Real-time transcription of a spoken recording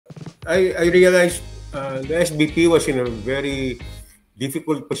I realized the SBP was in a very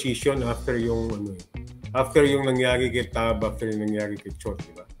difficult position after yung nangyari kay Tab, after yung nangyari kay Chot,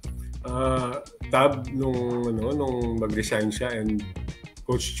 di ba? Tab nung mag-resign siya, and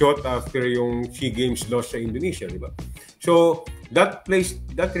Coach Chot after yung SEA Games loss sa Indonesia, di ba? So that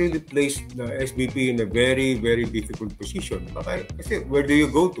really placed the SBP in a very, very difficult position. Kasi where do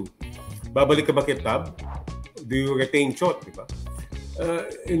you go to? Babalik ka ba kay Tab? Do you retain Chot, di ba?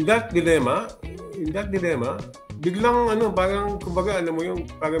 In that dilemma, biglang parang kumbaga alam mo yung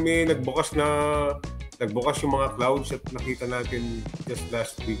parang may nagbukas yung mga clouds at nakita natin just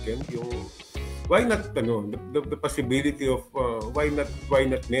last weekend yung why not the possibility of why not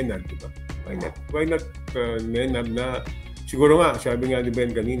Nenad, di ba? Why not Nenad na siguro nga sabi nga ni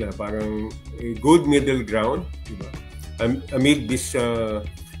Ben kanina parang a good middle ground, di ba? Amid this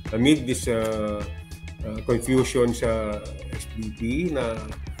confusion sa SBP na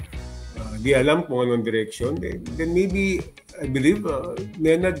di alam kung anong direction, then maybe I believe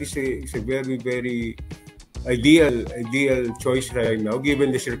Nenad is a very, very ideal choice right now given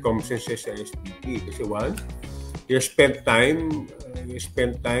the circumstances sa SBP. Kasi one, he spent time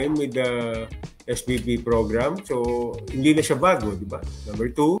with the SBP program, so hindi na siya bago, di ba? Number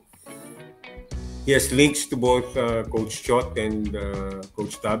two, he has links to both Coach Chot and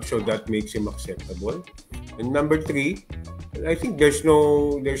Coach Tab, so that makes him acceptable. And number three, I think there's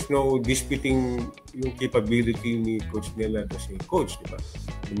no disputing yung capability ni Coach Nenad as a coach, di ba?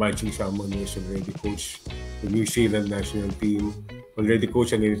 Imagine someone who has already coached the New Zealand national team, already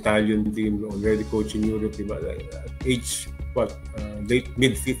coached an Italian team, already coached in Europe, di ba? At age late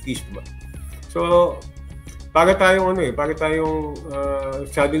mid-50s, di ba? So para tayong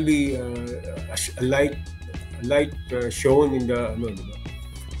suddenly a light shown in the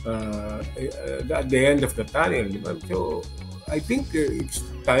at the end of the tunnel, di ba? So I think it's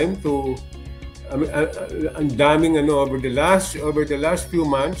time to ang daming over the last few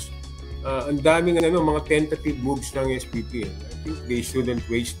months, ang daming mga tentative moves ng SBP. I think they shouldn't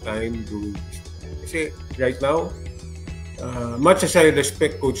waste time doing this. Kasi right now, much as I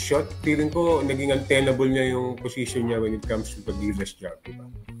respect Coach Chot, feeling ko naging untenable niya yung position niya when it comes to the Gilas job, diba?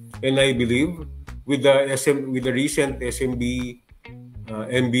 And I believe with the recent SMB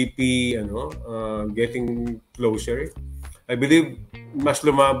MVP getting closer, I believe mas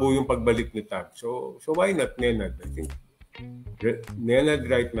lumabo yung pagbalik ni Tab. So why not Nenad? I think Nenad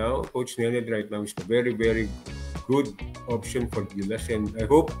right now, Coach Nenad right now is a very, very good option for Gilas, and I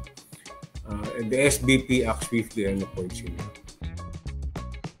hope the SBP acts swiftly and appoints him.